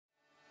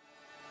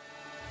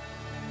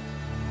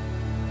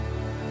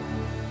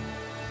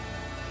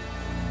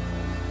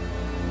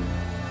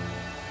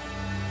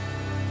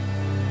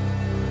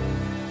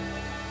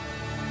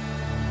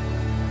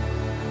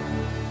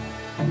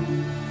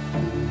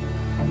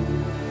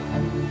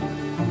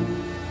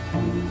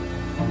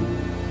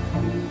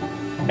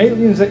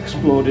Aliens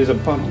Explored is a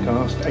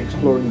podcast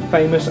exploring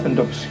famous and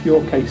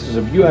obscure cases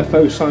of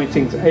UFO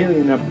sightings,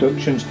 alien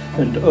abductions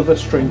and other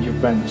strange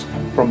events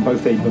from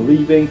both a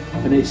believing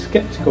and a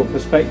sceptical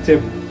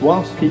perspective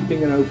whilst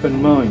keeping an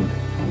open mind.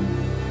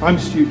 I'm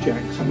Stu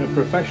Jackson, a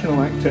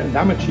professional actor and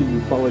amateur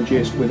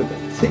ufologist with a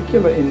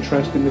particular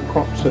interest in the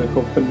crop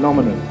circle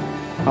phenomenon.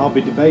 I'll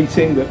be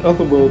debating that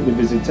otherworldly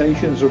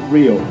visitations are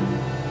real.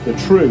 The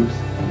truth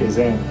is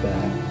out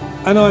there.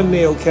 And I'm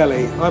Neil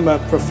Kelly. I'm a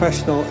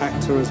professional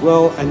actor as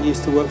well and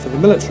used to work for the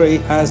military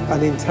as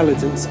an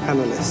intelligence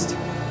analyst.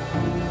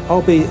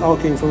 I'll be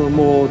arguing from a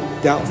more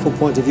doubtful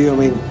point of view. I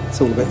mean, it's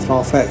all a bit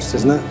far-fetched,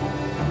 isn't it?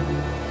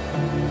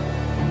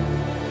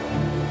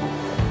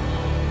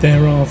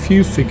 There are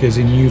few figures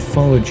in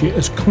ufology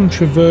as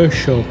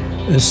controversial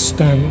as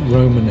Stan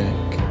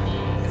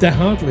Romanek. There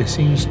hardly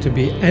seems to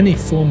be any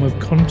form of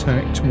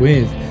contact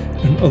with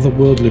an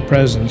otherworldly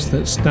presence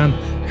that Stan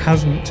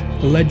hasn't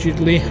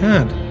allegedly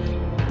had.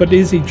 But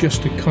is he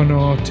just a con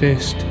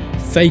artist,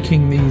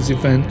 faking these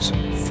events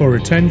for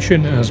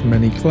attention, as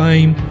many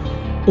claim,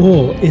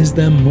 or is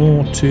there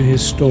more to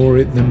his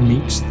story than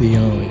meets the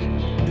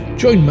eye?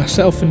 Join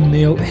myself and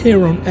Neil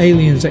here on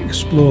Aliens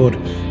Explored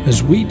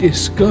as we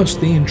discuss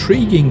the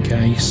intriguing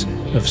case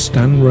of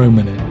Stan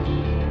Romanek.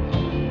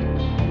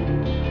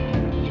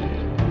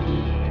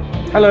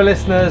 Hello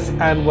listeners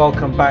and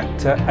welcome back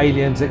to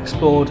Aliens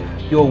Explored,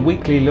 your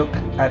weekly look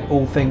at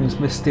all things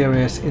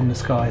mysterious in the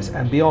skies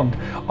and beyond.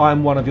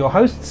 I'm one of your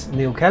hosts,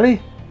 Neil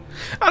Kelly.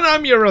 And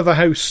I'm your other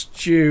host,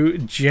 Stu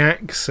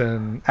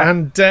Jackson.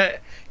 And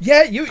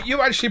you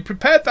actually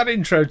prepared that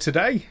intro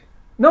today.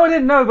 No, I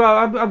didn't know, but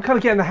I'm kind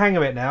of getting the hang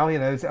of it now. You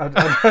know,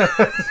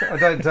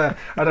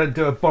 I don't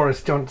do a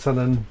Boris Johnson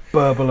and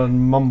burble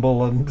and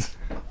mumble and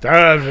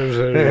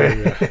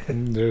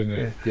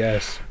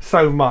yes,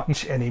 so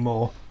much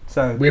anymore.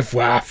 So with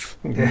waff,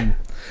 yeah.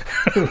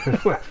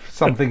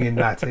 Something in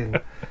that in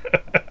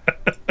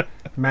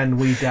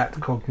manvidat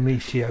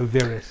cognitio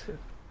viris.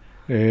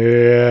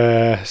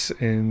 Yes,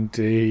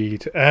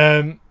 indeed.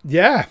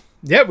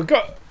 We've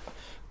got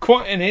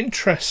quite an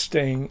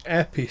interesting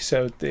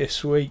episode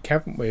this week,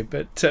 haven't we?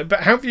 But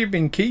how have you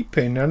been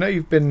keeping? I know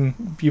you've been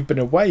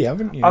away,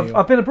 haven't you?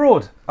 I've been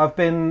abroad.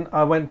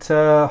 I went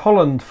to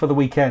Holland for the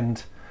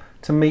weekend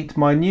to meet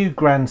my new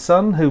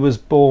grandson, who was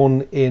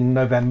born in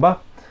November,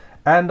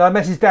 and I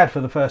met his dad for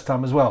the first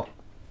time as well.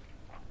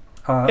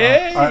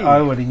 Hey! I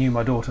already knew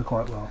my daughter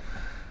quite well.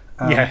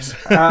 Yes.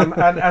 And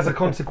as a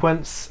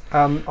consequence,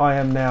 I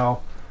am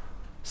now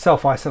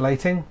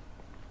self-isolating.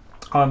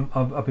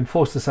 I've been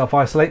forced to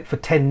self-isolate for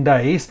 10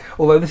 days,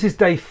 although this is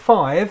day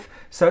 5,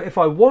 so if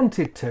I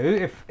wanted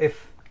to,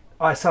 if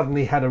I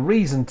suddenly had a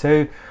reason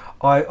to,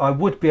 I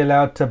would be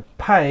allowed to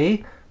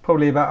pay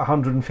probably about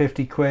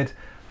 150 quid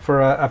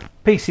for a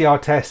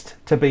PCR test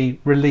to be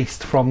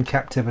released from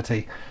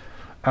captivity.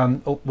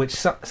 Which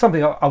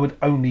something I would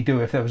only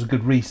do if there was a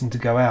good reason to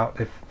go out.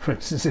 If, for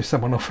instance, if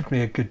someone offered me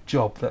a good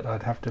job that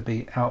I'd have to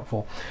be out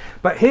for.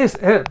 But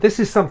this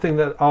is something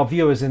that our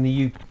viewers in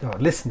the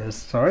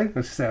listeners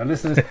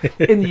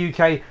in the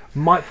UK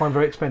might find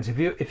very expensive.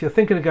 If you're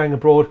thinking of going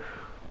abroad,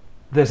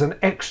 there's an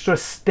extra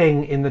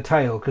sting in the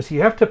tail because you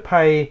have to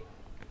pay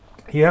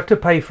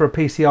for a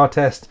PCR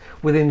test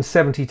within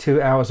 72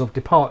 hours of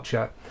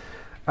departure.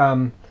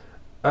 A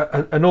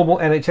normal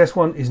NHS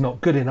one is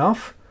not good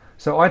enough.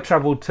 So I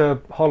travelled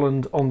to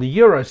Holland on the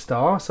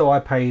Eurostar, so I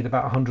paid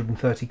about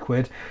 130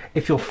 quid.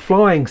 If you're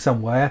flying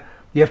somewhere,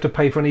 you have to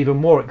pay for an even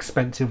more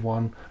expensive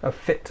one, a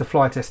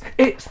fit-to-fly test.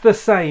 It's the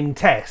same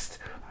test,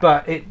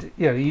 but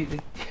you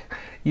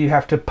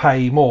have to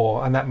pay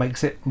more, and that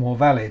makes it more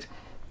valid.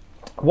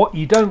 What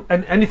you don't,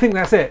 and you think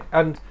that's it,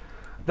 and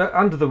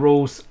under the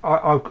rules,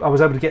 I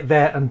was able to get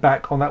there and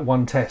back on that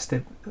one test.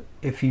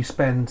 If you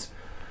spend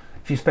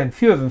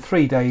fewer than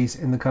 3 days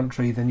in the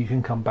country, then you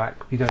can come back.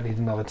 You don't need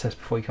another test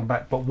before you come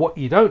back. But what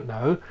you don't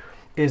know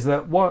is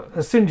that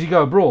as soon as you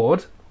go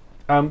abroad,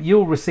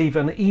 you'll receive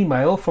an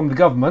email from the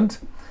government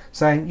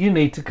saying you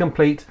need to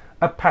complete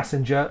a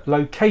passenger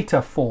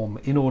locator form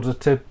in order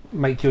to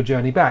make your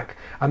journey back.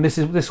 And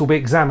this will be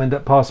examined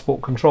at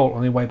passport control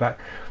on your way back.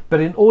 But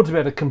in order to be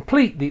able to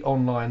complete the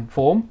online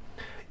form,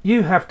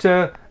 you have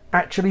to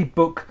actually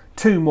book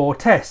 2 more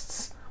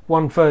tests.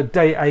 One for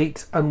day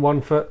 8 and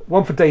one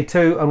for day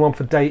 2 and one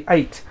for day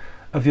 8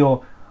 of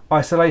your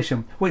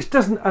isolation, which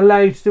doesn't allow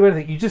you to do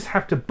anything. You just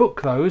have to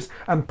book those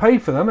and pay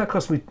for them. That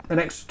cost me an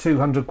extra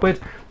 200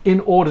 quid in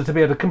order to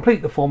be able to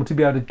complete the form, to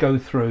be able to go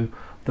through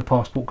the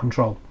passport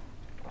control.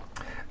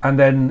 And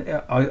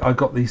then I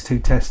got these 2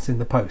 tests in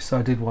the post. So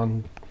I did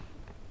one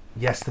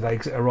yesterday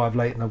because it arrived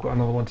late, and I've got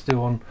another one to do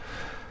on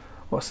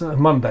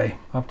Monday.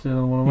 I have to do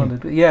another one on Monday.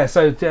 But yeah,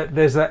 so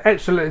there's that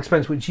extra little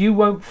expense which you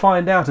won't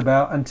find out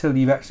about until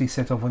you've actually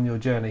set off on your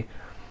journey.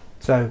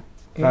 So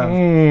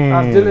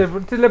I'm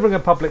delivering a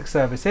public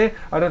service here.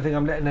 I don't think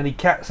I'm letting any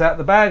cats out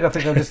the bag. I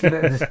think I'm just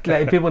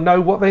letting people know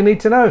what they need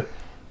to know.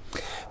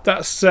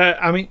 That's,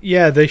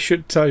 they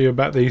should tell you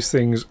about these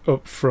things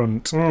up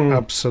front,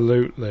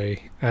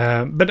 absolutely.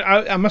 But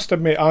I must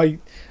admit, I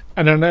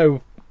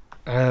know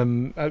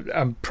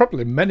and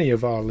probably many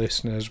of our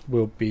listeners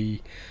will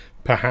be,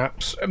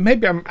 perhaps,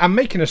 maybe I'm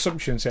making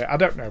assumptions here. I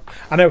don't know.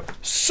 I know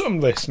some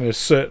listeners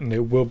certainly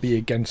will be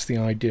against the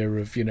idea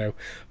of,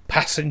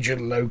 passenger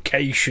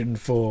location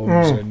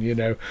forms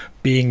and,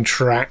 being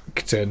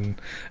tracked and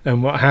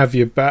what have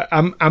you. But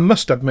I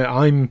must admit,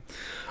 I'm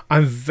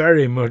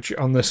very much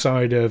on the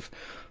side of,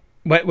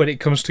 when it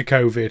comes to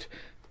COVID,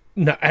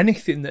 no,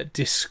 anything that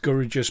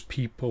discourages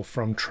people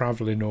from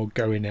travelling or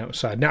going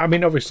outside. Now, I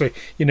mean, obviously,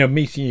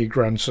 meeting your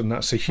grandson,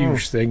 that's a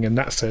huge thing, and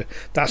that's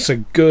a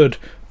good,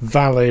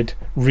 valid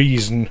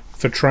reason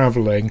for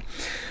travelling.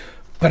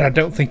 But I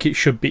don't think it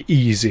should be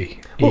easy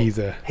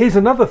either. Here's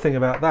another thing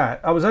about that.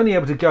 I was only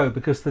able to go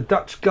because the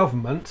Dutch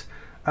government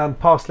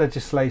passed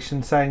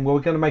legislation saying, well,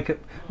 we're going to make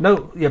it...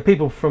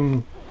 people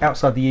from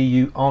outside the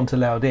EU aren't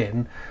allowed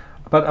in.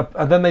 But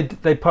and then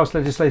they passed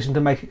legislation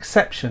to make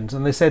exceptions,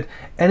 and they said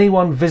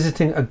anyone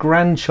visiting a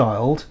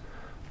grandchild,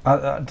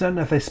 I don't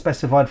know if they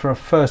specified for a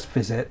first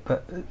visit,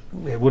 but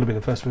it would have been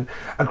a first visit,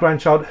 a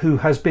grandchild who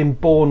has been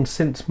born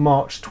since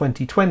March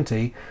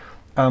 2020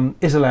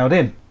 is allowed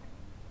in.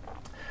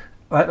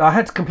 But I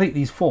had to complete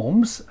these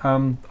forms.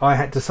 I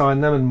had to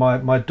sign them,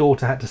 and my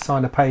daughter had to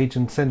sign a page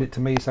and send it to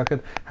me so I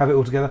could have it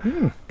all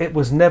together. It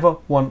was never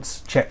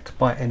once checked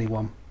by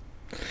anyone.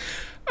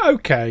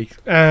 Okay,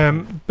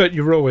 but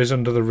you're always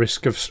under the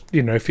risk of,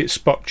 if it's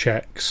spot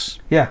checks,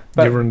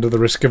 you're under the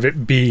risk of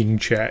it being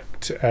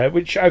checked,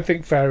 which I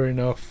think fair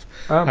enough.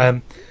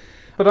 But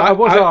I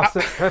was asked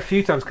a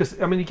few times, because,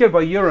 you go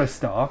by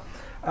Eurostar,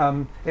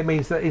 it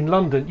means that in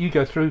London you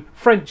go through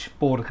French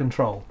border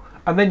control,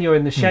 and then you're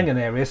in the Schengen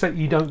area, so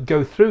you don't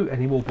go through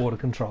any more border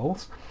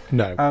controls.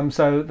 No.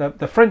 So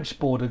the French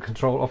border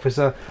control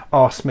officer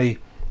asked me,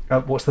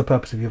 what's the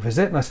purpose of your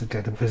visit? And I said,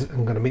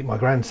 I'm going to meet my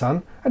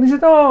grandson. And he said,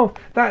 oh,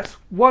 that's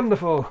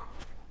wonderful.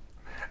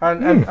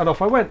 And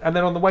off I went. And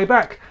then on the way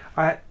back,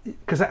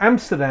 because at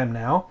Amsterdam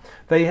now,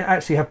 they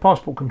actually have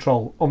passport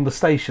control on the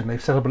station.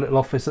 They've set up a little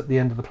office at the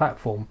end of the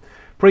platform.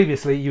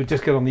 Previously, you would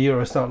just get on the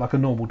Eurostar like a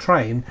normal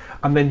train,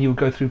 and then you would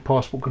go through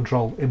passport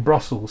control in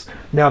Brussels.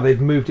 Now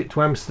they've moved it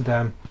to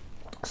Amsterdam.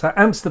 So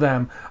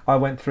Amsterdam, I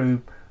went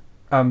through...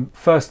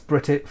 first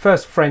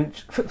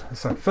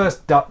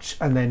Dutch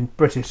and then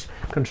British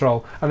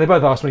control, and they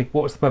both asked me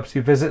what was the purpose of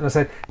your visit, and I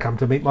said, come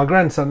to meet my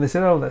grandson. They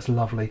said, oh, that's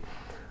lovely.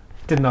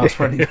 Didn't ask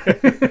for anything.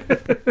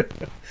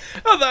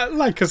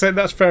 Like I said,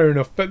 that's fair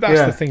enough, but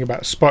that's the thing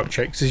about spot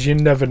checks, is you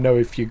never know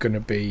if you're going to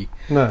be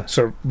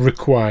sort of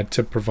required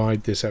to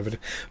provide this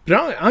evidence.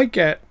 But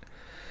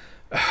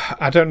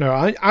I don't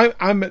know,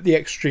 I'm at the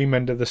extreme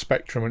end of the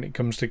spectrum when it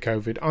comes to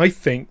COVID. I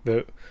think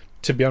that,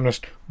 to be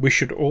honest, we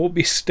should all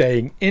be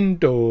staying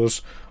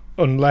indoors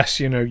unless,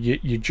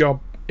 your job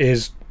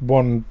is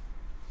one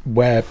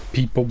where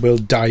people will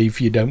die if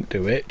you don't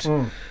do it.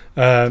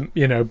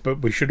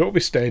 But we should all be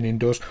staying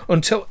indoors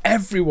until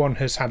everyone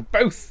has had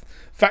both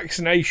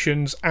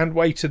vaccinations and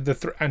waited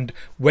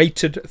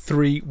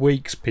 3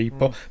 weeks.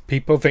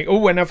 People think, oh,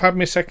 when I've had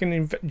my second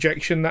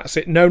injection, that's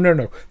it.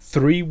 No.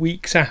 3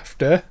 weeks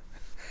after,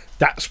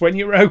 that's when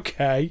you're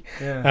okay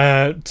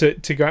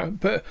to go out.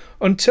 But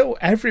until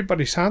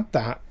everybody's had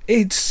that,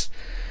 it's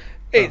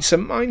a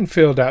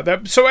minefield out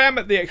there. So I am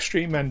at the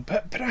extreme end.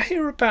 But I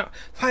hear about,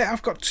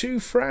 I've got 2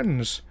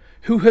 friends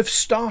who have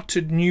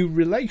started new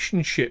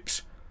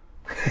relationships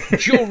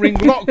during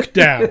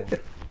lockdown.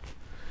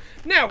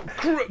 Now,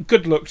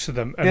 good luck to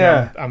them,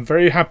 and I'm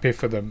very happy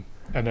for them.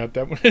 And I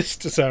don't want this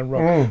to sound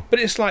wrong, but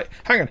it's like,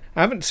 hang on,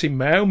 I haven't seen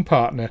my own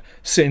partner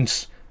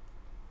since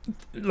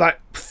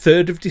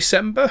 3rd of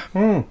December.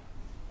 I'm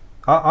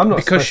not,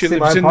 because she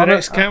lives in the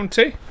next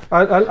county.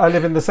 I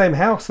live in the same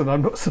house, and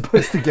I'm not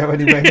supposed to go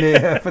anywhere near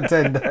her for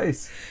 10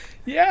 days.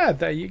 Yeah,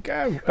 there you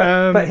go.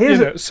 But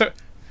here's so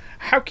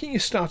how can you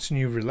start a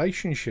new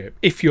relationship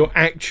if you're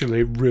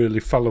actually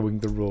really following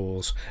the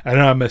rules? And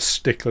I'm a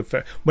stickler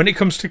for, when it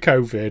comes to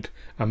COVID,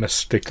 I'm a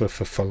stickler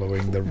for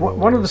following the rules.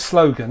 One of the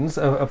slogans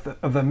of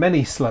the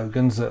many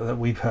slogans that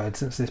we've heard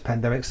since this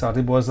pandemic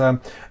started was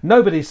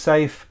nobody's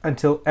safe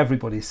until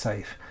everybody's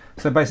safe.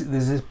 So basically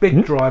there's this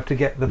big drive to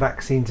get the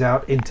vaccines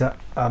out into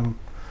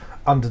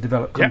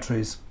underdeveloped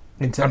countries.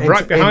 Into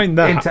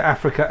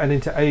Africa and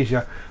into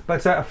Asia.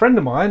 But a friend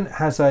of mine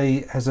has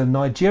a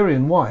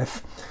Nigerian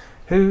wife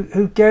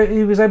who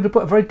was able to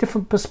put a very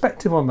different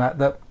perspective on that.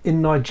 That in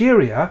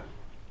Nigeria,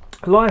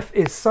 life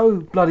is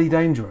so bloody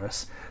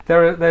dangerous.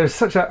 There is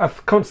such a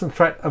constant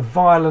threat of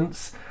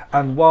violence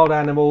and wild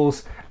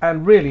animals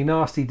and really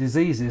nasty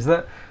diseases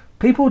that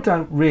people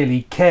don't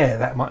really care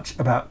that much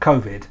about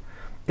COVID.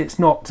 It's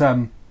not.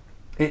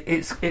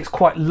 It's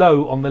quite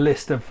low on the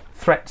list of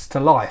threats to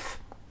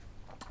life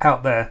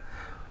out there.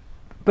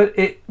 But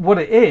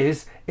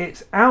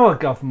it's our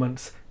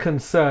government's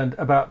concerned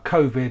about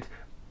COVID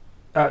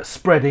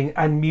spreading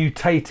and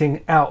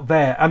mutating out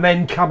there and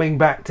then coming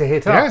back to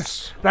hit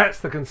us. That's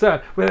the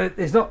concern. Well,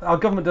 it's not, our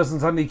government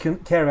doesn't only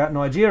care about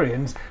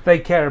Nigerians, they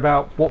care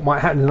about what might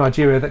happen in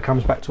Nigeria that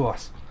comes back to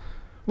us.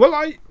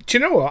 Well, do you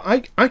know what?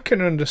 I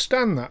can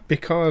understand that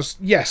because,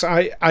 yes,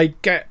 I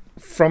get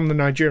from the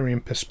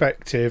Nigerian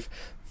perspective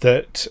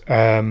that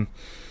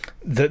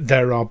that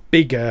there are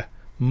bigger,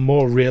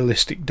 more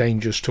realistic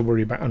dangers to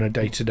worry about on a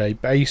day-to-day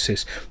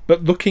basis.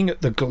 But looking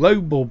at the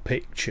global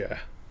picture,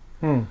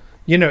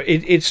 you know,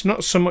 it's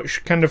not so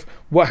much kind of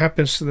what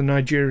happens to the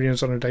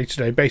Nigerians on a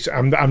day-to-day basis.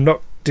 I'm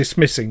not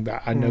dismissing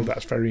that. I know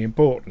that's very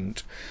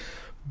important.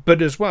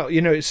 But as well,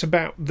 you know, it's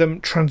about them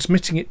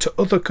transmitting it to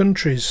other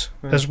countries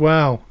as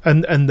well,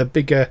 and the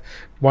bigger,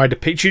 wider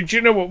picture. Do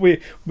you know what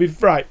we've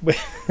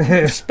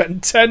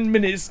spent 10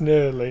 minutes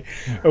nearly,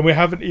 and we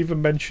haven't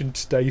even mentioned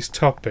today's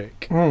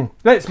topic.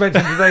 Let's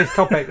mention today's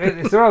topic.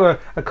 It's rather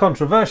a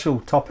controversial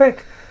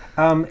topic.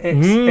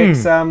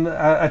 It's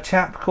a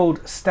chap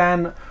called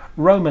Stan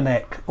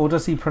Romanek, or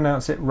does he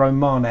pronounce it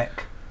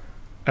Romanek?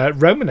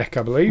 Romanek,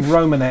 I believe.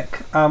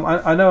 Romanek.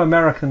 I know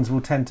Americans will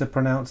tend to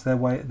pronounce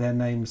their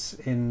names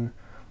in.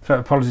 So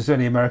apologies to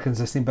any Americans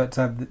listening, but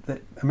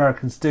the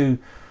Americans do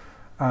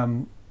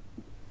tend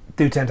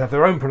to have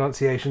their own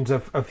pronunciations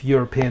of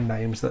European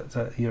names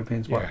that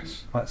Europeans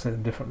might say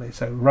them differently.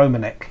 So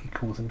Romanek, he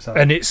calls himself.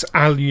 And it's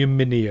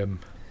aluminium.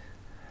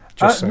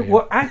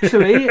 Well,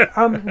 actually,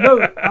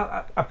 no.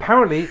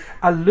 Apparently,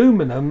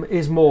 aluminum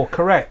is more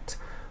correct.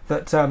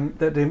 That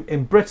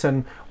in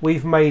Britain we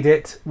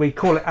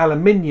call it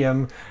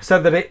aluminium, so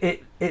that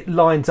it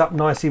lines up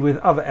nicely with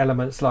other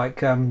elements like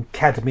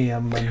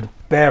cadmium and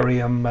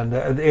barium, and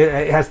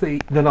it has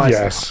the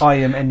nice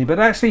ium ending. But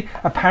actually,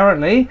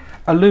 apparently,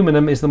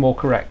 aluminum is the more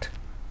correct.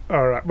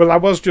 All right. Well, I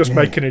was just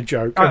making a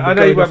joke. I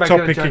know you were making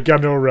topic a joke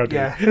again already.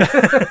 Yeah.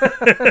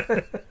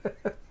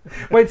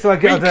 Wait till I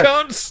get. We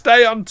can't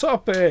stay on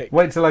topic.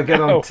 Wait till I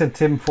get on to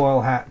tinfoil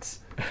hats.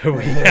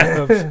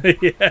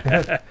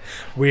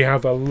 We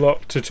have a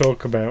lot to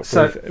talk about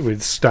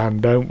with Stan,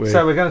 don't we?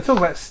 So we're going to talk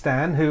about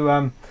Stan,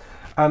 who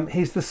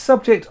he's the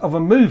subject of a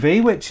movie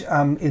which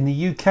in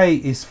the UK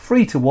is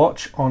free to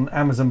watch on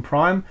Amazon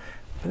Prime.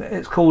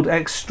 It's called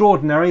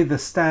Extraordinary: The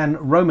Stan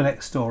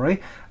Romanek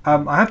Story.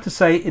 I have to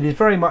say it is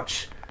very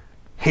much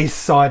his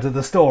side of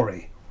the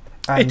story.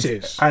 It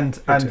is.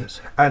 And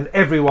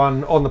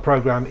everyone on the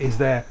programme is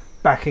there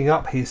backing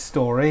up his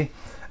story.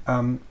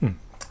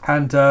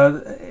 And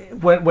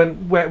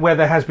where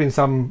there has been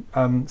some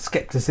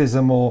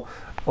scepticism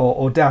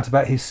or doubt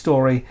about his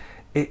story,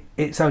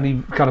 it's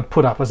only kind of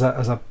put up as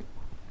an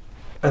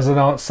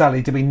Aunt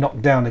Sally to be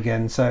knocked down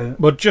again. So,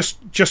 well, just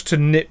to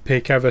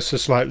nitpick ever so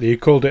slightly, you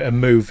called it a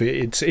movie.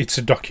 It's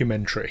a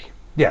documentary.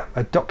 Yeah,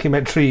 a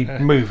documentary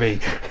movie.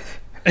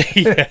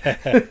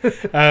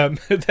 Yeah.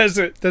 There's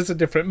a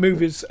different.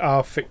 Movies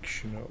are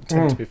fictional,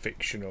 tend to be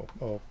fictional,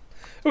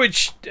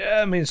 which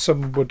I mean,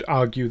 some would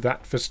argue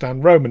that for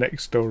Stan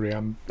Romanek's story.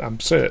 I'm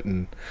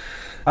certain.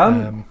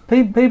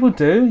 People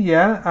do,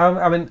 yeah.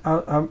 I mean,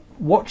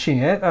 watching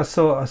it, I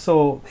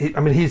saw.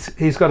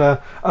 He's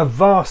got a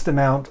vast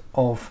amount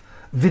of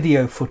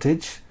video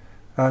footage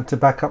to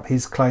back up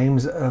his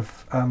claims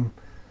of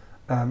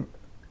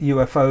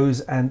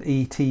UFOs and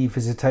ET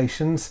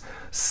visitations.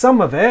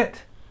 Some of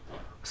it,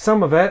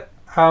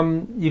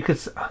 you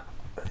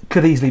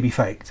could easily be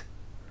faked.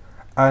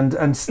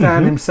 And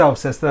Stan himself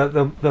says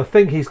the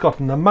thing he's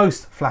gotten the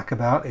most flack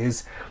about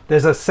is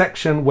there's a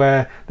section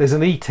where there's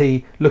an ET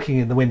looking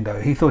in the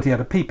window. He thought he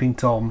had a peeping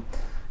Tom,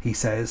 he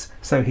says.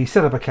 So he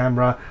set up a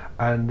camera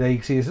and they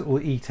see his little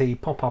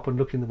ET pop up and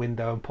look in the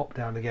window and pop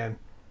down again.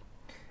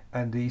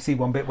 And you see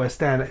one bit where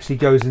Stan actually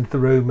goes into the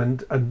room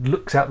and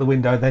looks out the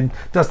window, then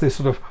does this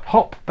sort of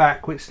hop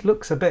back, which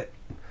looks a bit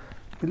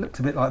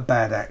like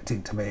bad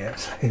acting to me,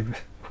 actually.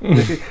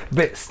 A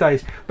bit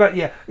staged, but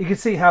yeah, you can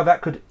see how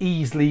that could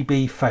easily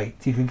be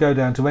faked. You can go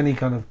down to any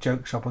kind of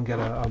joke shop and get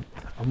a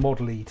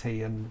model ET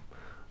and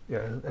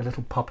a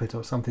little puppet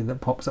or something that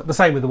pops up. The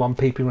same with the one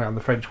peeping around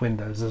the French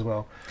windows as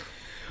well.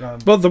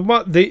 Well,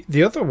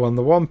 the other one,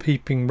 the one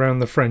peeping round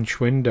the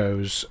French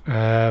windows,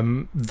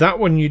 that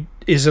one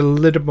is a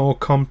little more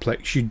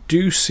complex. You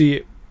do see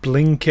it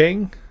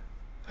blinking.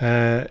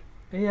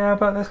 Yeah,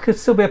 but there could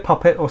still be a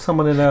puppet or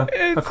someone in a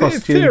costume.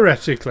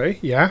 Theoretically,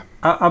 yeah.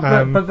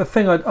 But the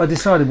thing I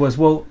decided was,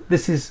 well,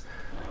 this is...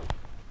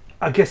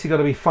 I guess you've got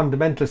to be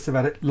fundamentalist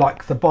about it,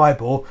 like the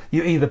Bible.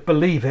 You either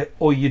believe it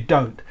or you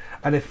don't.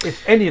 And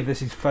if any of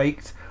this is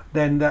faked,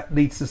 then that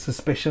leads to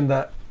suspicion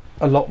that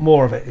a lot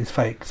more of it is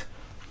faked.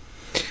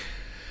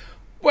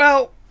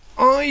 Well,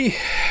 I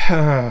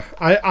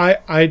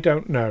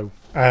don't know.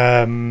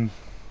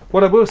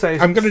 What I will say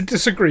is... I'm going to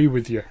disagree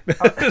with you,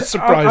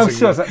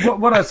 surprisingly. I'm sure.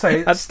 What I'd say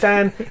is,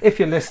 Stan, if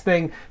you're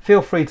listening,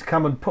 feel free to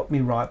come and put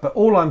me right. But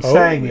all I'm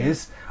saying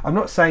is, I'm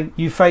not saying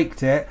you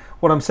faked it.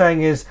 What I'm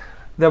saying is,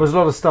 there was a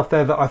lot of stuff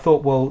there that I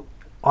thought, well,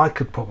 I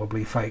could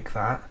probably fake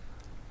that.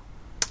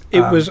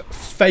 It was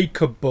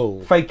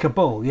fakeable.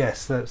 Fakeable,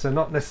 yes. So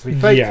not necessarily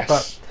faked,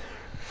 but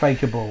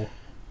fakeable.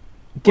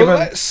 Well,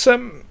 that's... so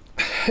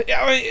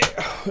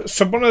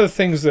one of the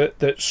things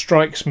that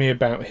strikes me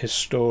about his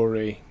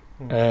story...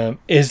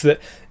 is that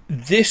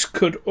this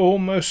could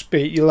almost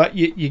be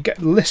you get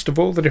a list of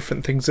all the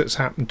different things that's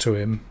happened to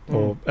him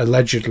or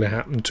allegedly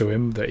happened to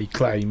him that he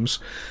claims.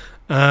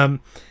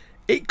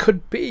 It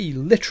could be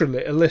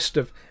literally a list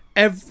of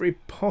every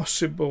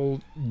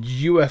possible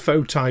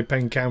UFO type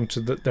encounter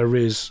that there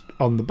is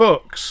on the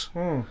books.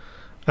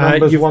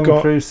 Numbers You've 1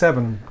 got- through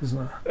 7,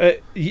 isn't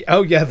it?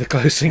 the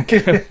Close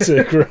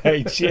Encounter,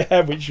 great,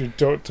 which we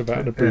talked about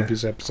in a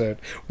previous episode.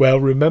 Well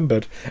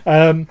remembered.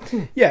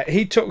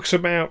 He talks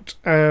about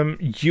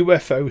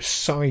UFO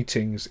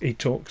sightings. He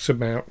talks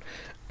about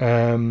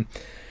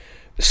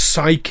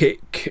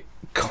psychic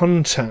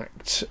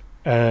contact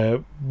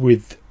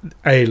with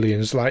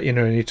aliens,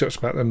 and he talks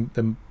about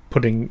them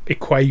putting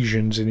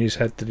equations in his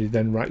head that he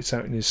then writes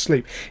out in his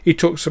sleep. He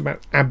talks about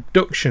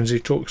abductions. He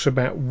talks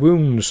about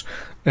wounds,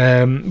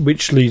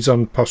 which leads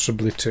on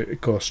possibly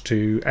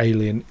to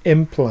alien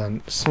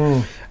implants.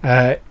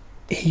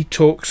 He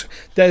talks.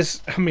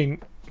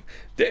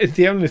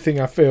 The only thing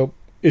I feel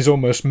is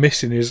almost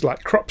missing is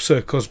like crop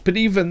circles, but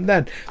even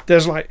then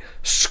there's like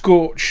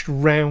scorched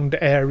round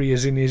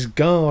areas in his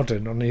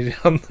garden on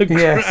the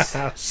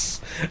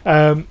grass,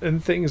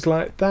 and things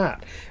like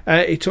that.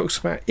 He talks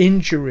about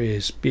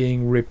injuries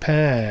being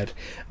repaired.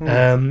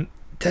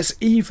 There's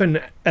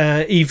even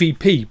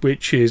EVP,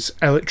 which is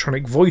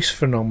electronic voice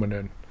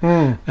phenomenon,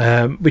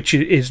 which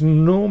is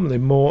normally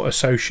more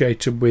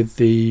associated with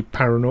the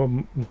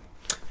paranormal.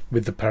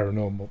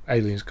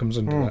 Aliens comes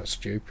under that,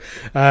 Stu.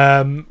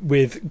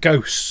 With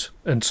ghosts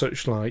and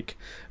such like,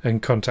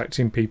 and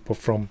contacting people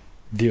from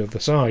the other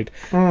side.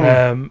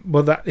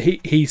 That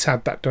he's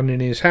had that done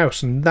in his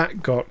house, and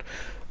that got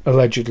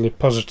allegedly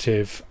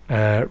positive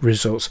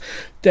results.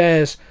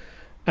 There's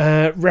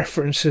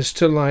references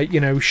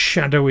to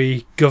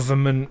shadowy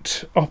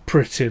government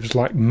operatives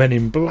like Men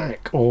in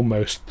Black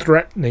almost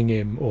threatening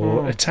him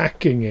or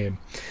attacking him.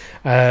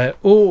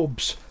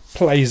 Orbs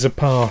plays a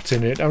part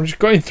in it. I'm just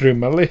going through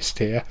my list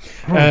here.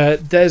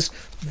 There's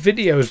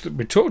videos that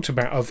we talked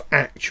about of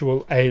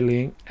actual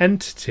alien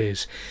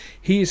entities.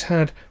 He's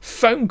had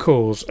phone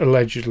calls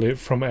allegedly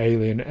from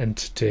alien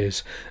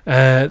entities.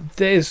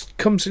 There's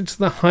comes into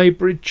the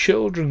hybrid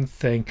children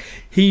thing.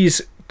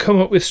 He's come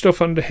up with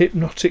stuff under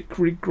hypnotic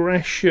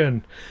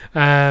regression.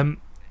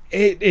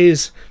 It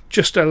is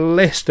just a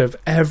list of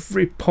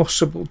every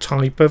possible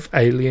type of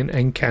alien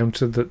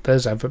encounter that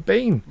there's ever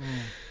been.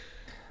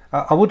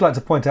 I would like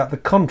to point out the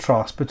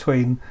contrast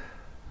between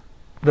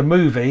the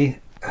movie,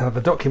 the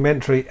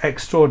documentary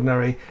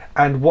Extraordinary,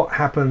 and what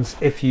happens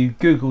if you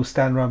Google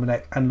Stan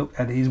Romanek and look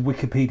at his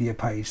Wikipedia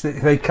page.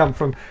 They come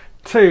from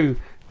two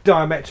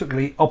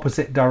diametrically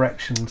opposite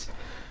directions.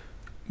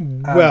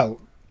 Well,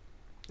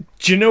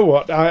 do you know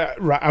what?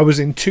 I was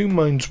in two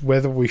minds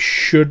whether we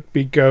should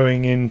be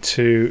going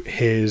into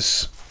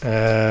his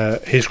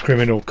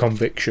criminal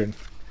conviction.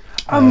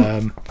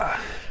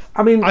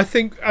 I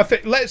think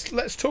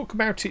let's talk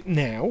about it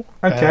now.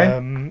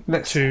 Okay.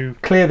 Let's to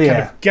clear the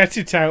air. Get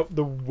it out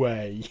the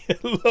way a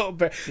little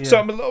bit. Yeah. So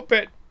I'm a little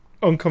bit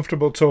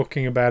uncomfortable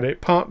talking about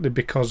it, partly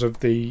because of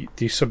the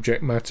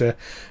subject matter,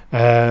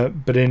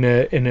 but in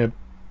a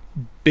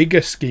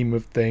bigger scheme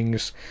of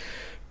things,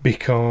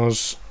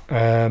 because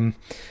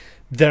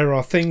there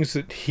are things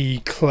that he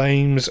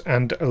claims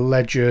and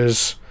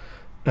alleges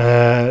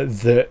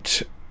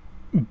that,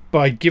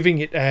 by giving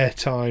it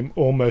airtime,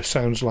 almost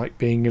sounds like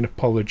being an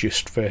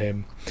apologist for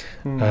him.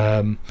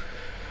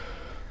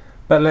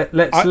 But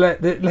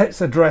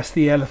let's address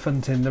the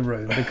elephant in the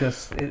room,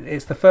 because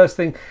it's the first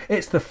thing.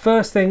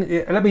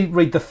 Let me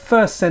read the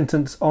first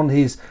sentence on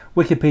his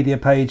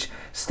Wikipedia page.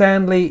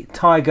 Stanley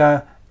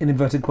Tiger, in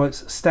inverted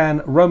quotes,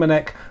 Stan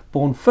Romanek,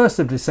 born 1st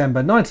of December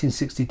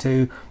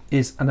 1962,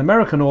 is an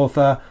American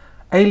author,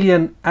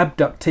 alien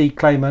abductee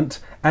claimant,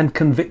 and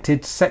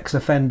convicted sex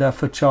offender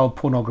for child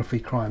pornography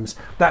crimes.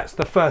 That's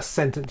the first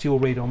sentence you'll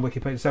read on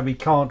Wikipedia, so we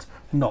can't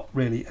not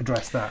really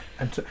address that.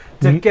 And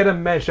to get a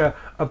measure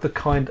of the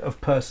kind of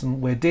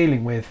person we're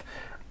dealing with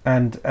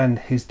and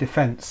his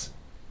defence.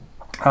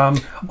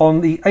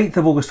 On the 8th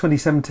of August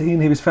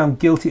 2017, he was found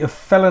guilty of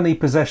felony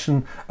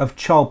possession of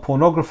child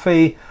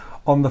pornography.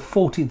 On the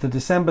 14th of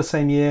December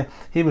same year,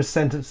 he was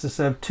sentenced to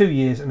serve 2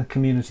 years in a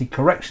community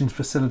corrections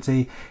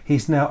facility.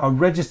 He's now a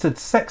registered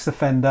sex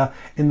offender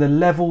in the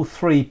Level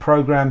 3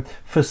 programme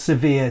for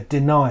severe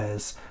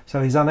deniers.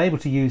 So he's unable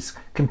to use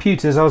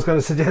computers. I was going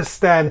to suggest,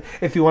 Stan,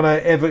 if you want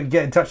to ever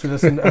get in touch with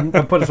us and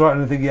put us right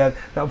on anything,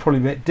 that'll probably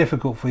be a bit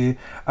difficult for you.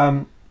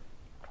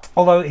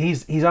 Although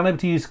he's unable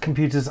to use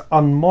computers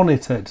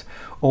unmonitored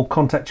or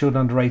contact children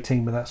under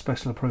 18 without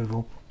special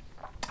approval.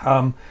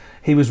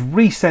 He was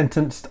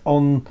resentenced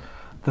on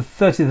the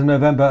 30th of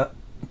November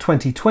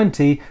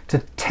 2020 to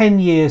 10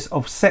 years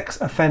of sex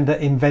offender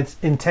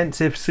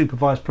intensive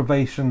supervised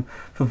probation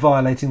for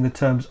violating the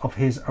terms of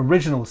his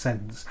original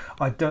sentence.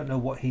 I don't know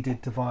what he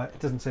did to violate. It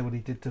doesn't say what he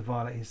did to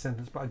violate his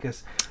sentence, but I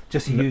guess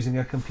just using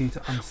a computer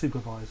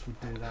unsupervised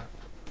would do that.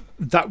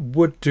 That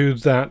would do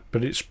that,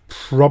 but it's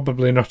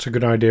probably not a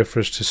good idea for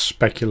us to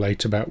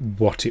speculate about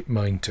what it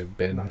might have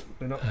been. No,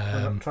 we're not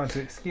trying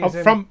to excuse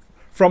him.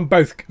 From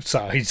both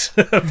sides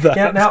of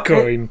that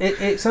coin.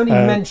 It's only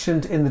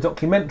mentioned in the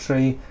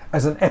documentary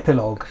as an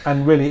epilogue,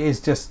 and really is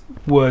just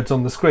words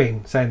on the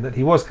screen saying that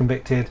he was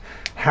convicted.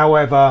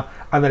 However,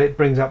 and then it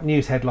brings up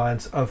news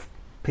headlines of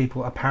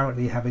people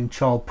apparently having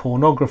child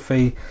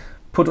pornography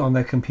put on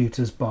their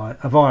computers by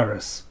a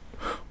virus.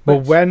 Well,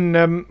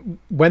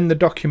 when the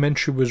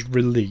documentary was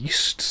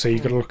released, so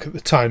you've got to look at the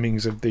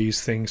timings of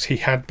these things, he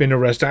had been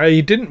arrested.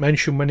 He didn't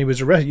mention when he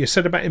was arrested. You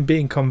said about him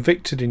being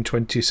convicted in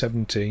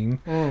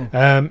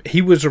 2017.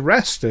 He was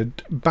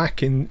arrested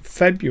back in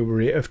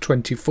February of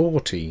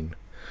 2014.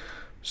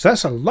 So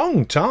that's a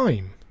long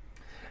time.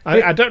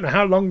 I don't know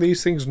how long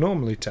these things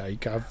normally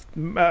take.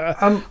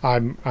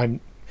 I'm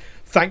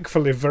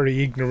thankfully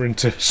very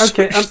ignorant of such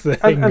things.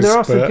 And there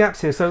are some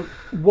gaps here. So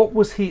what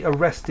was he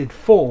arrested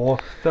for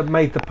that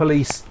made the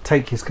police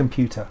take his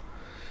computer?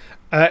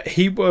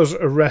 He was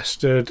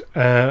arrested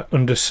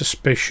under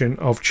suspicion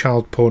of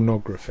child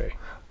pornography.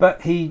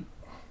 But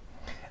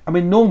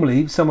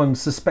normally someone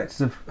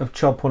suspected of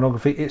child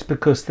pornography, it's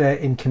because they're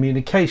in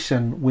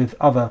communication with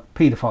other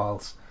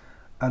paedophiles.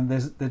 And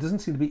there doesn't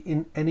seem to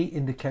be any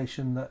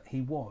indication that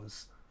he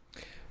was.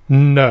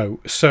 No.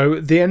 So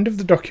the end of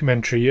the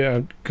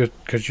documentary,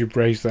 because you've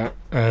raised that,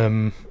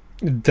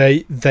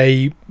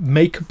 they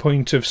make a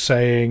point of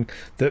saying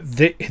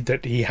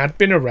that he had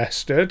been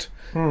arrested,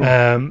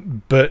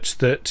 but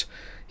that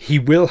he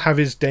will have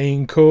his day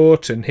in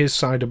court and his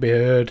side will be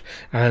heard.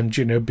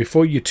 And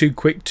before you're too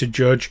quick to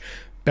judge,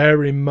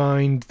 bear in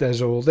mind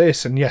there's all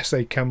this. And yes,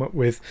 they come up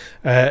with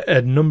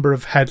a number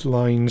of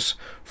headlines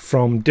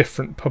from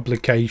different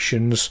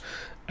publications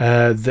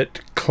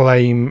that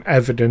claim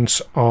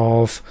evidence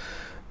of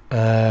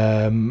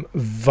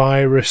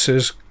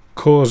viruses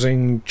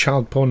causing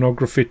child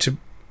pornography to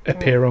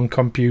appear on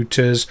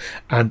computers,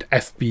 and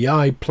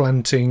FBI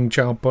planting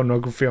child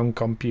pornography on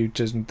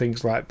computers and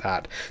things like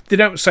that. They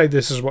don't say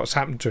this is what's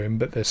happened to him,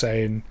 but they're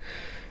saying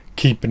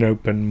keep an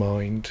open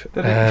mind.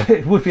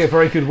 It would be a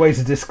very good way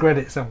to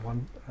discredit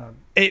someone.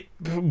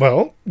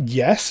 Well,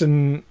 yes,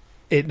 and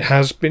it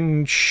has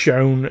been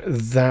shown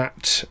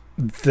that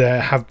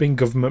there have been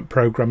government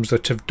programs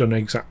that have done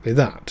exactly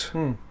that.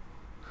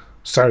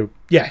 So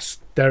yes,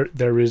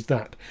 there is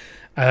that.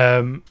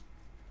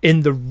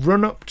 In the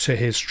run-up to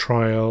his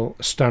trial,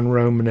 Stan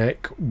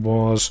Romanek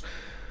was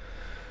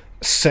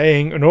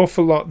saying an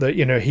awful lot that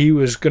he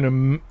was going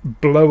to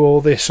blow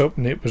all this up,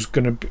 and it was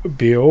going to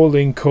be all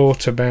in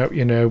court about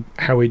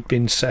how he'd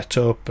been set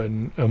up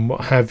and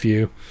what have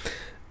you.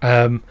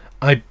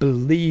 I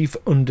believe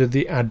under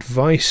the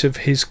advice of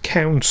his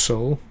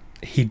counsel,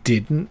 he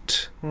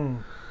didn't.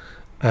 And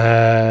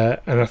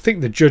I think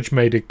the judge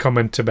made a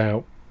comment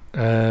about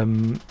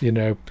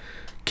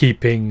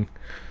keeping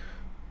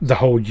the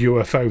whole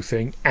UFO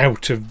thing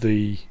out of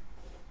the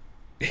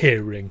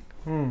hearing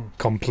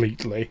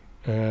completely.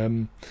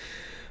 But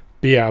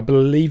yeah, I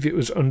believe it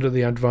was under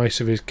the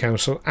advice of his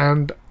counsel,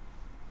 and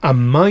I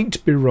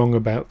might be wrong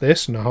about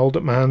this, and I hold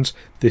up my hands.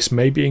 This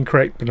may be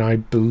incorrect, but I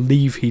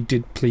believe he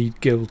did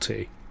plead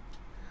guilty.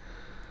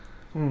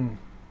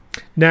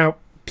 Now,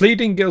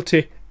 pleading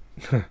guilty,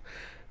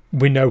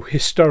 we know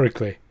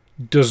historically,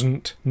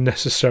 doesn't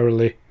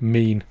necessarily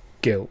mean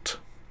guilt.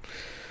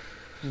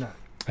 No.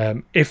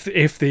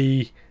 If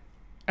the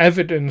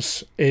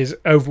evidence is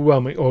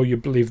overwhelming, or you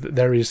believe that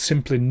there is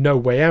simply no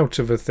way out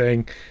of a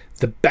thing,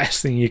 the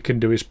best thing you can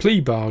do is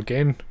plea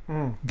bargain,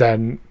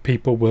 then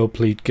people will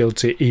plead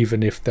guilty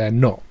even if they're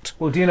not.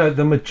 Well, do you know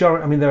the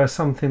majority? There are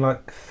something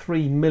like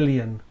 3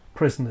 million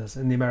prisoners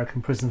in the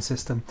American prison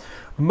system.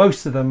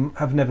 Most of them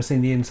have never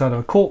seen the inside of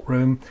a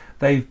courtroom.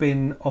 They've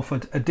been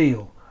offered a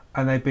deal,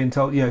 and they've been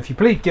told, if you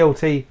plead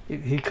guilty,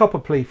 if you cop a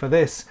plea for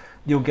this,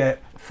 you'll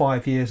get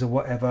 5 years or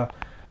whatever.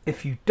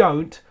 If you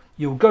don't,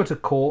 you'll go to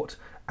court,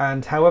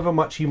 and however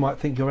much you might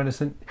think you're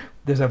innocent,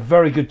 there's a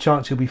very good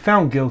chance you'll be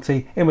found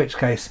guilty, in which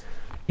case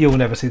you'll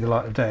never see the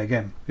light of day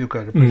again. You'll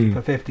go to prison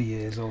for 50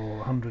 years or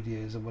 100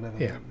 years or whatever.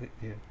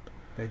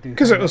 They do.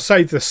 Because it'll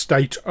save the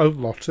state a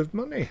lot of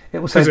money. It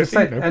will save the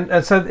state.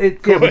 And so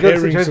court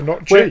hearings are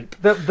not cheap.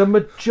 The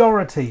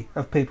majority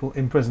of people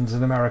in prisons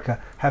in America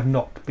have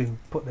not been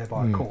put there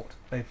by a court.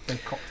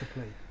 They've copped a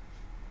plea.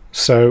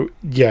 So,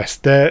 yes,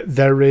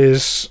 there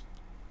is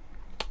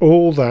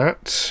all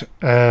that.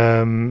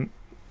 The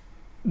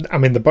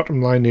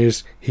bottom line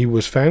is he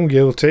was found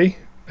guilty,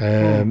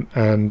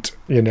 and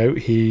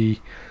he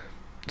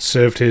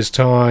served his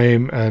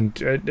time,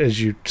 and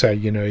as you say,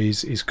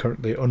 he's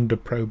currently under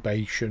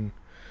probation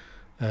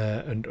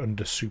and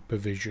under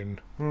supervision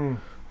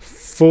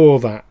for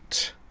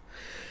that.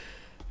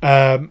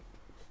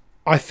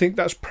 I think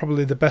that's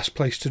probably the best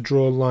place to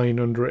draw a line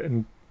under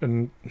it,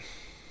 and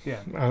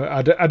yeah,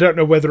 I don't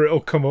know whether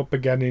it'll come up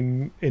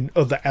again in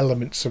other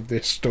elements of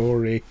this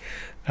story,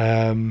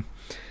 but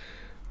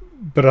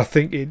I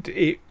think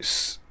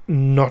it's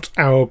not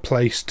our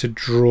place to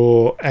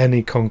draw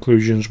any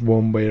conclusions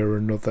one way or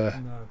another.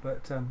 No,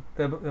 but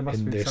there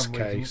must be some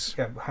case.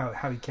 Reason,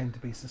 how he came to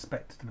be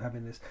suspected of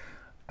having this.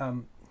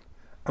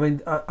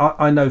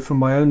 I know from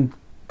my own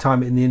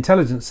time in the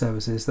intelligence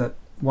services that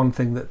one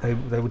thing that they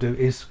will do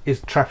is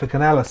traffic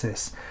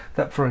analysis.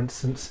 That, for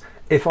instance,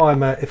 if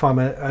I'm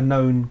a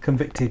known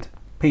convicted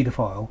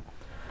paedophile,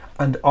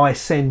 and I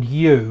send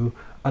you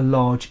a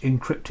large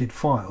encrypted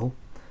file,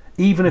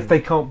 even if they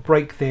can't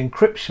break the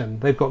encryption,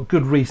 they've got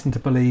good reason to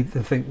believe,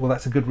 to think, well,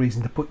 that's a good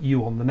reason to put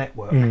you on the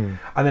network. And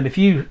then if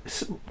you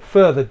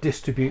further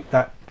distribute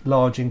that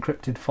large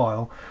encrypted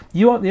file,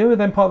 you're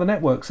then part of the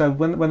network. So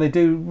when they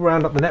do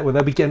round up the network,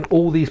 they'll be getting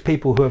all these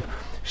people who have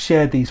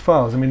shared these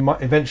files. I mean,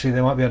 eventually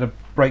they might be able to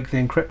break the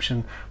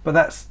encryption, but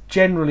it's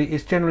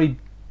generally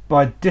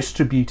by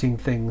distributing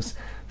things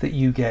that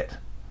you get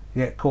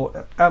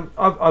caught.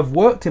 I've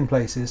worked in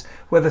places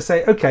where they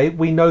say, okay,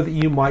 we know that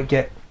you might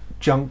get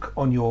junk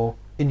in your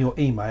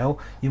email,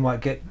 you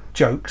might get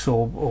jokes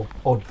or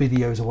odd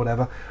videos or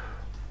whatever.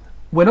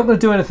 We're not going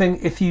to do anything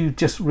if you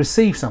just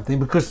receive something,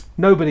 because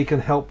nobody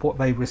can help what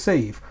they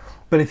receive.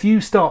 But if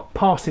you start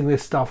passing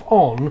this stuff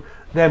on,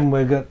 then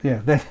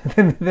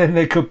then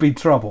there could be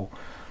trouble.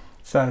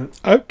 So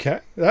okay,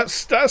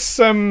 that's that's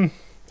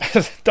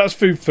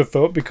food for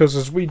thought, because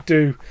as we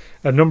do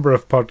a number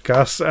of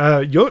podcasts,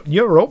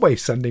 you're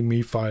always sending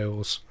me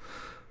files.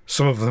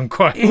 Some of them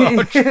quite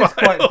large files.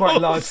 quite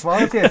large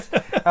files, yes.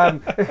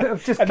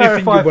 Just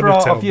clarify for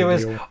our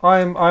viewers,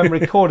 I'm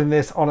recording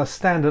this on a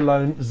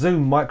standalone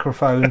Zoom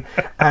microphone,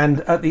 and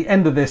at the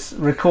end of this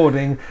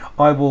recording,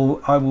 I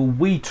will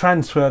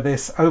transfer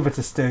this over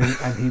to Stu,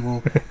 and he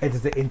will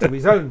edit it into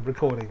his own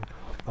recording.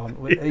 Are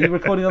you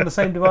recording on the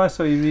same device,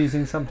 or are you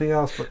using something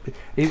else? But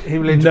he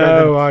will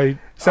integrate them.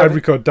 I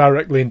record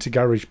directly into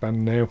GarageBand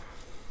now.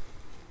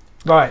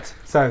 Right,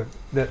 so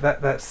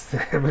that's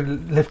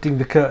lifting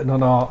the curtain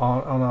on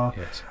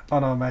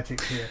our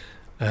magic here.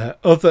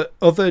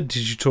 Other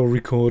digital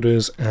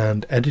recorders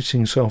and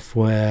editing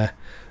software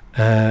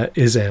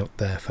is out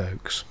there,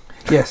 folks.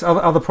 Yes,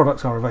 other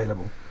products are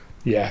available.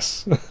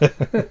 Yes.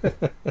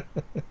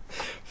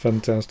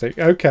 Fantastic.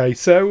 Okay,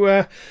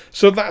 so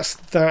that's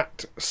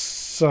that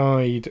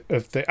side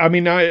of the. I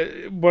mean,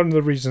 one of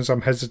the reasons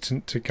I'm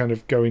hesitant to kind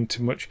of go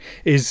into much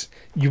is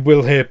you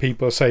will hear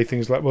people say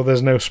things like, "Well,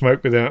 there's no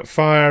smoke without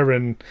fire,"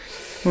 and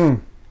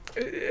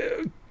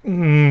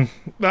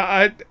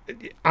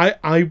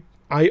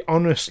I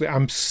honestly,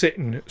 I'm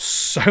sitting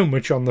so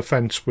much on the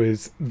fence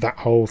with that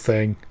whole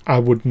thing. I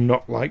would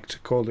not like to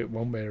call it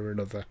one way or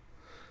another.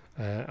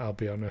 I'll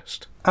be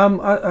honest.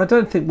 I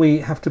don't think we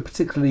have to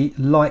particularly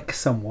like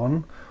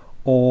someone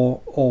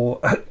or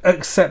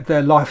accept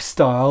their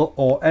lifestyle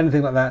or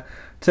anything like that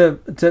to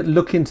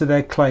look into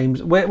their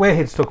claims. We're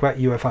here to talk about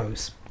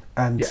UFOs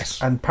and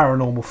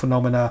paranormal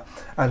phenomena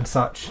and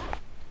such,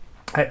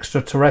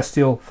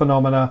 extraterrestrial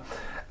phenomena.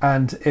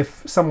 And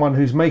if someone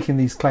who's making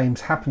these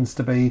claims happens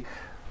to be,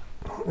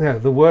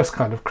 the worst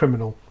kind of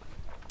criminal,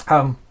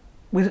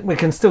 we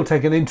can still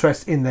take an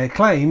interest in their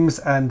claims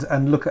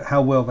and look at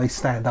how well they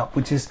stand up,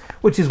 which is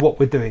what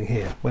we're doing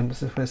here. We're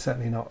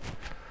certainly not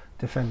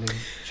defending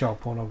child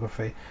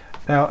pornography.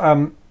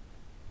 Now,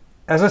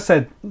 as I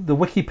said, the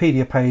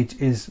Wikipedia page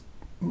is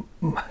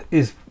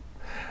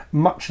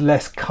much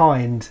less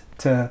kind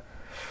to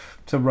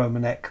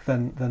Romanek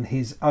than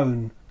his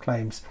own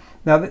claims.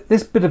 Now,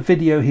 this bit of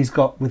video he's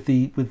got with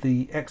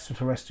the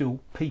extraterrestrial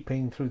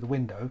peeping through the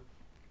window,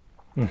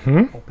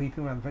 or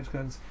peeping around the fence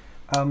curtains.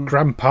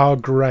 Grandpa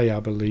Gray, I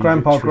believe.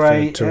 Grandpa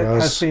Gray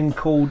has been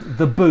called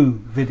the Boo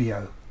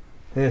video.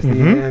 There's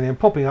the alien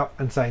popping up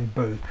and saying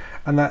boo,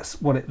 and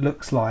that's what it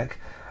looks like.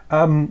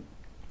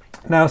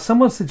 Now,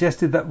 someone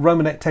suggested that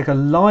Romanek take a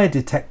lie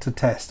detector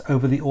test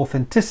over the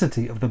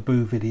authenticity of the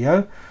Boo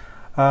video.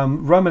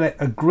 Romanek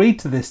agreed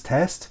to this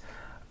test.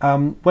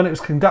 When it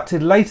was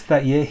conducted later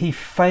that year, he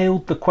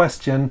failed the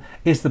question,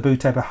 is the Boo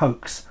tape a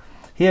hoax?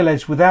 He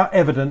alleged without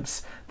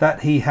evidence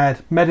that he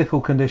had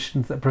medical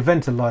conditions that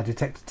prevent a lie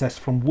detector test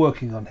from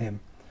working on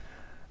him.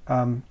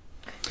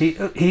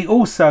 He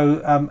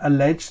also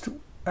alleged,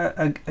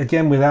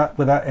 again without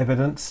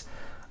evidence,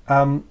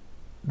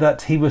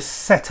 that he was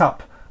set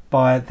up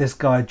by this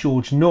guy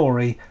George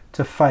Norrie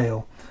to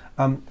fail.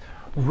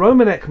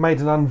 Romanek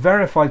made an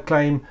unverified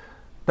claim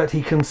that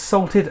he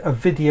consulted a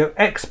video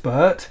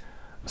expert,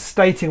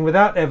 stating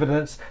without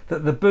evidence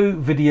that the Boo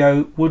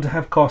video would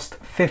have cost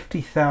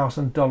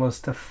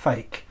 $50,000 to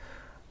fake.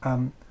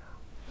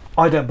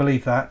 I don't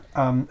believe that.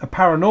 A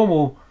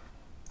paranormal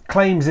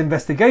claims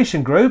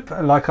investigation group,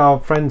 like our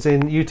friends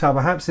in Utah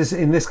perhaps,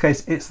 in this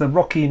case it's the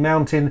Rocky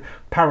Mountain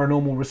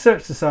Paranormal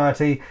Research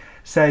Society,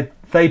 said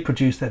they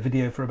produced their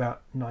video for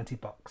about $90.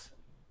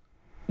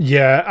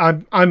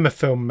 Yeah, I'm a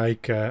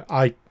filmmaker.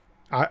 I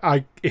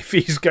if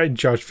he's getting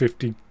charged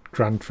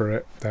 $50,000 for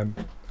it, then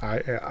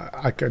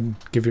I can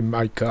give him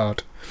my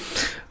card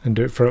and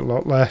do it for a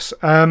lot less.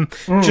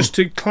 Just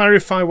to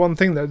clarify one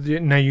thing, that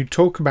now you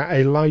talk about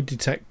a lie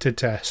detector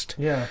test.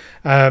 Yeah.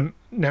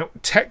 Now,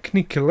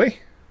 technically,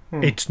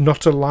 it's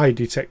not a lie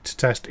detector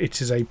test.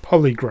 It is a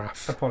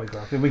polygraph. A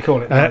polygraph. We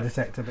call it lie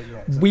detector, but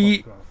yeah, it's a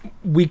polygraph.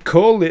 We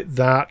call it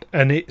that,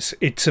 and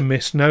it's a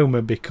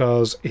misnomer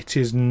because it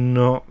is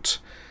not.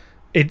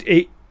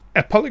 A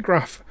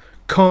polygraph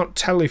can't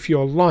tell if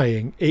you're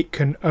lying. It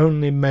can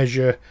only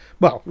measure,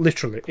 well,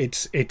 literally,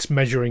 it's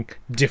measuring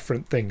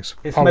different things.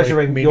 It's Poly,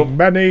 measuring meaning your-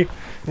 many,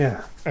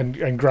 Yeah.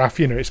 and graph,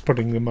 it's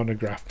putting them on a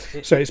graph.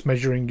 So it's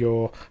measuring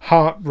your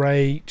heart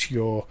rate,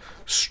 your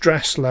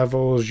stress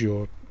levels,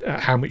 your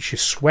how much you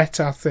sweat,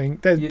 I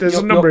think. There's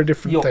a number of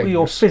different things.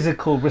 Your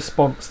physical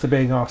response to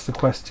being asked a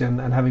question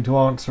and having to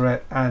answer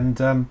it, and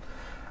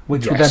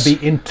which will then Yes.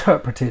 be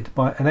interpreted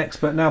by an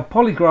expert. Now,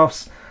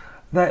 polygraphs,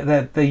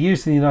 they're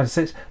used in the United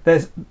States.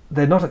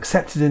 They're not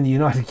accepted in the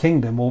United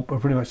Kingdom or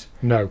pretty much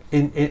No.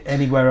 in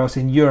anywhere else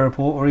in Europe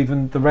or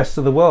even the rest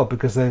of the world,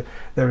 because they're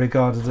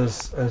regarded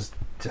as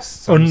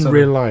just some sort of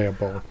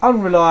Unreliable.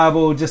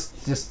 unreliable, just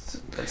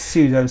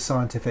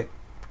pseudo-scientific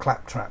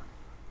claptrap.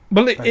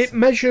 Well, it Basically.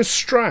 measures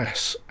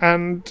stress,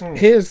 and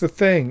here's the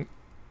thing.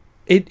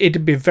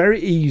 It'd be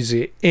very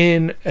easy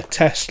in a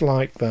test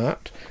like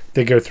that.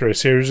 They go through a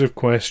series of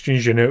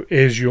questions,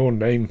 is your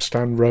name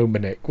Stan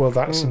Romanek? Well,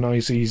 that's a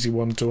nice, easy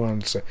one to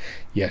answer.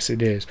 Yes,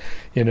 it is.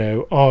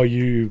 Are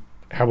you,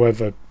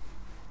 however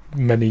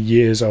many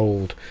years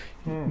old?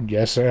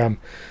 Yes, I am.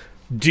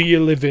 Do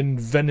you live in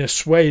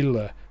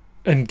Venezuela?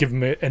 And give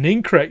me an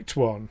incorrect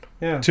one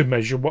to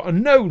measure what a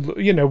no,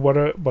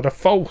 what a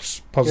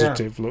false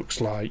positive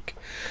looks like,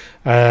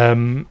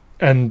 and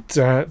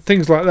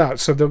things like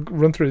that. So they'll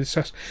run through this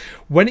test.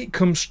 When it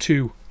comes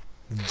to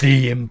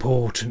the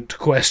important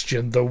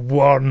question, the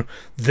one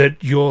that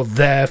you're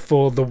there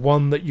for, the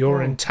one that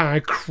your entire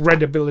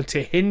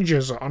credibility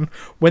hinges on,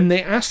 when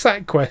they ask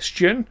that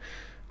question,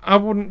 I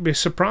wouldn't be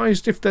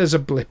surprised if there's a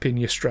blip in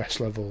your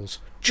stress levels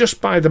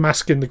just by them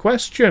asking the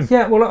question.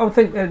 Yeah, well, I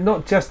think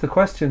not just the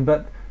question,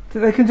 but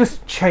they can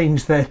just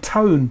change their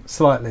tone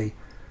slightly.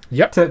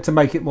 Yep. To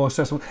make it more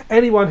stressful.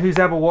 Anyone who's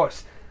ever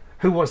watched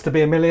Who Wants to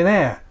Be a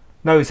Millionaire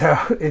knows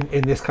how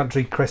in this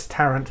country, Chris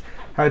Tarrant,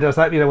 how he does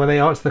that. When they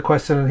answer the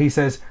question and he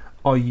says,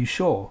 "Are you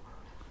sure?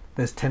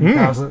 There's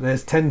 10,000.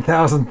 There's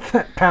 10,000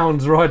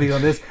 pounds riding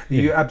on this. Are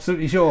you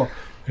absolutely sure?"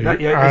 Is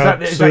that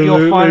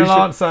your final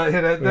answer?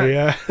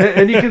 Yeah.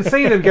 And you can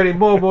see them getting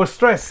more and more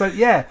stressed. So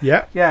yeah.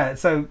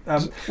 So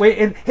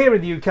here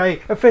in the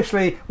UK,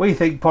 officially, we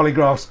think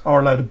polygraphs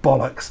are a load of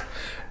bollocks.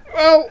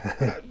 Well,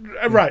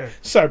 right.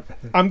 So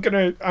I'm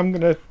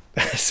gonna.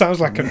 Sounds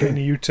like I'm doing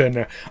a U-turn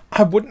now.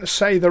 I wouldn't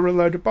say they're a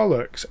load of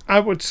bollocks. I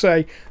would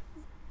say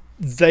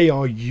they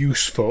are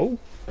useful.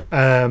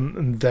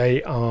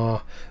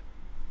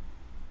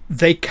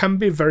 They can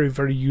be very,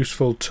 very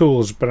useful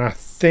tools, but I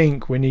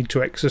think we need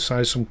to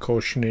exercise some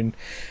caution in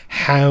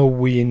how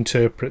we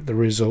interpret the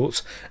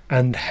results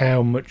and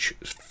how much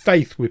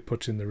faith we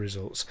put in the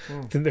results.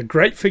 I think they're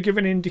great for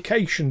giving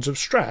indications of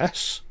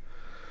stress,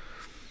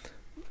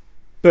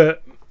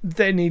 but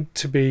they need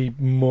to be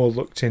more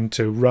looked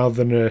into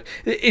rather than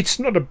it's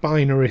not a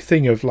binary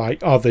thing of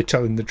like, are they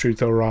telling the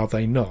truth or are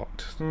they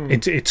not?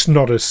 It's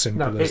not as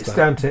simple as that. It's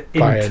down to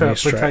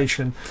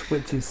interpretation,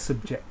 which is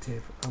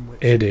subjective. And which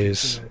it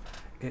is.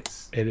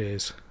 It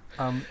is.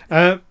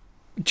 Do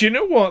you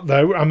know what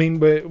though? I mean,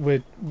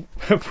 we've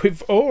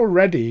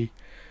already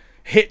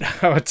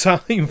hit our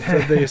time for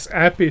this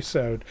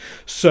episode.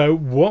 So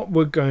what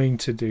we're going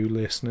to do,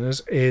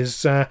 listeners,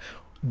 is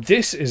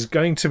this is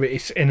going to be,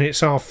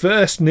 it's our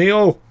first,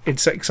 Neil,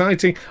 it's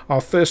exciting,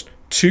 our first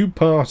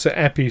two-parter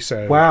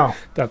episode. Wow.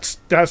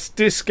 That's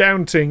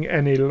discounting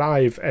any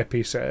live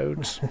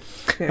episodes.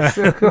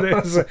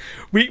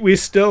 We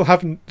still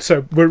haven't,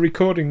 so we're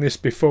recording this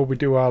before we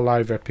do our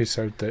live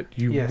episode that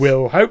you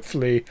will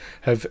hopefully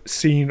have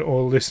seen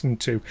or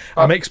listened to.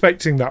 I'm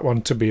expecting that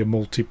one to be a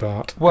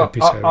multi-part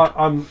episode.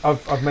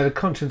 I've made a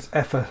conscious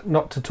effort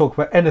not to talk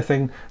about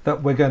anything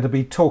that we're going to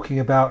be talking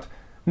about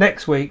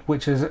next week,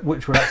 which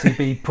will actually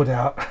be put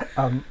out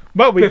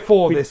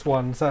before this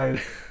one. So,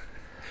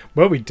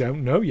 well, we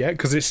don't know yet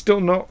because it's still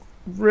not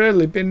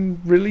really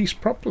been released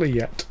properly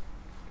yet.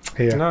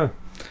 Here, no.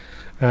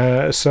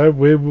 So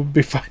we will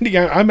be finding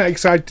out. I'm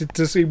excited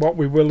to see what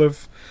we will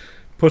have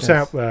put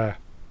out there.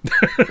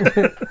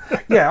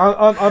 Yeah,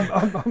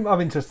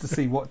 I'm interested to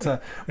see what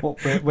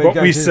we're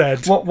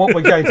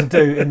going to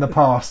do in the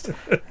past.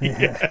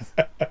 Yeah.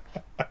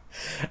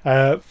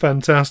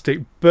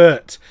 Fantastic,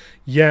 but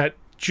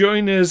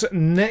join us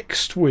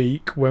next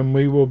week when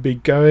we will be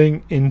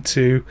going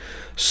into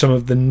some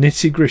of the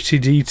nitty-gritty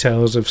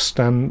details of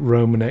Stan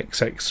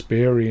Romanek's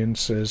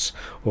experiences,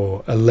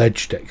 or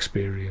alleged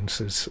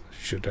experiences,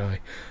 should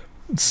I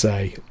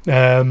say.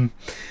 In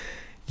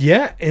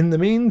the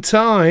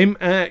meantime,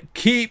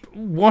 keep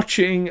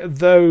watching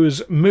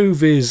those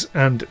movies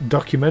and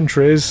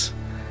documentaries.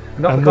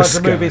 Not and the kinds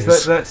of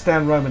movies that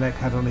Stan Romanek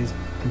had on his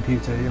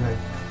computer,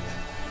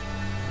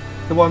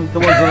 The ones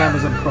on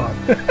Amazon Prime.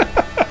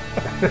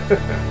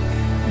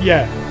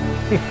 Yeah.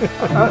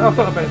 I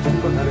thought I'd better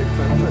just put that in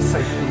for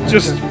safety.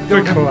 Just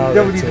for clarity.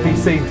 Don't need to be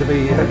seen to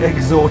be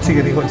exhorting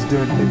anyone to do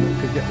anything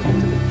that could get them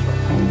into big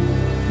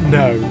trouble.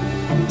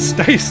 No.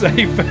 Stay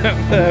safe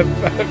out there,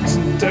 folks,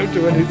 and don't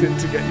do anything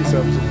to get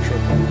yourselves in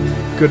trouble.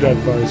 Good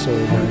advice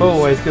always.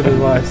 Always good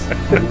advice.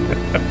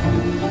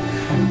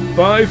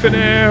 Bye for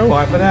now.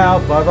 Bye for now.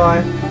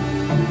 Bye-bye.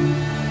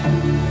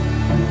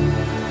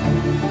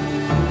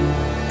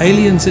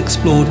 Aliens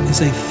Explored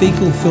is a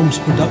Fecal Films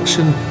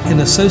production in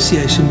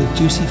association with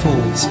Juicy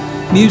Falls.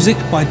 Music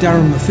by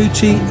Darren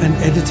Mafucci and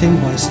editing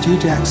by Stu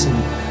Jackson.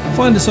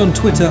 Find us on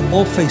Twitter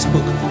or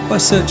Facebook by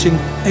searching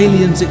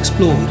Aliens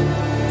Explored,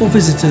 or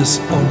visit us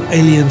on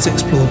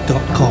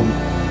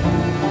aliensexplored.com.